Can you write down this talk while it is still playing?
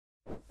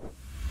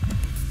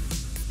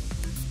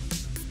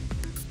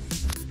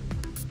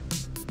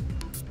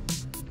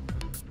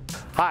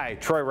Hi,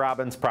 Troy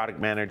Robbins, Product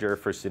Manager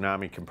for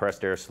Tsunami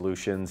Compressed Air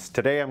Solutions.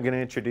 Today I'm going to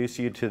introduce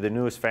you to the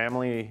newest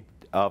family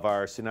of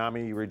our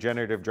Tsunami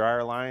regenerative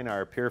dryer line,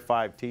 our Pure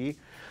 5T.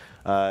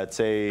 It's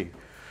a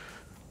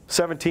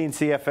 17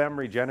 CFM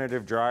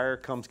regenerative dryer,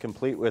 comes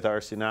complete with our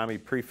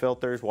Tsunami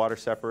pre-filters, water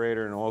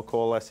separator, and oil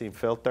coalescing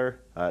filter.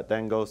 It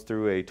then goes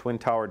through a twin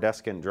tower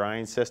desiccant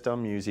drying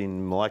system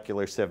using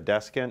molecular sieve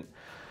desiccant.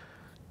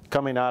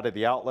 Coming out of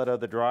the outlet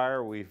of the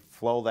dryer, we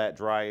flow that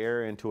dry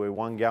air into a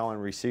 1 gallon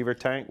receiver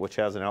tank, which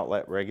has an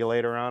outlet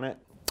regulator on it.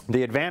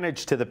 The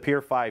advantage to the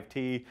Pure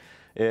 5T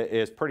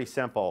is pretty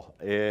simple.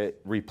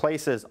 It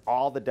replaces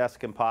all the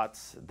desiccant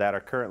pots that are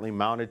currently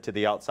mounted to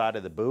the outside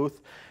of the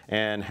booth,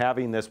 and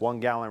having this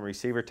 1 gallon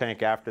receiver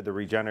tank after the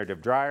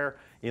regenerative dryer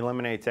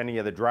eliminates any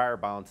of the dryer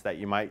bounce that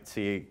you might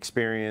see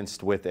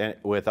experienced with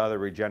other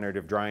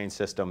regenerative drying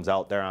systems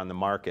out there on the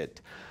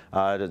market.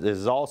 This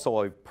is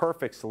also a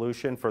perfect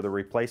solution for the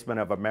replacement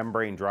of a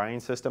membrane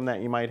drying system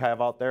that you might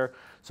have out there.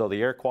 So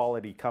the air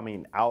quality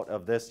coming out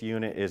of this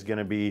unit is going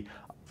to be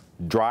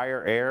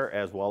drier air,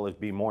 as well as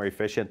be more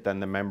efficient than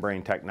the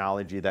membrane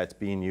technology that's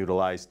being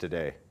utilized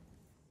today.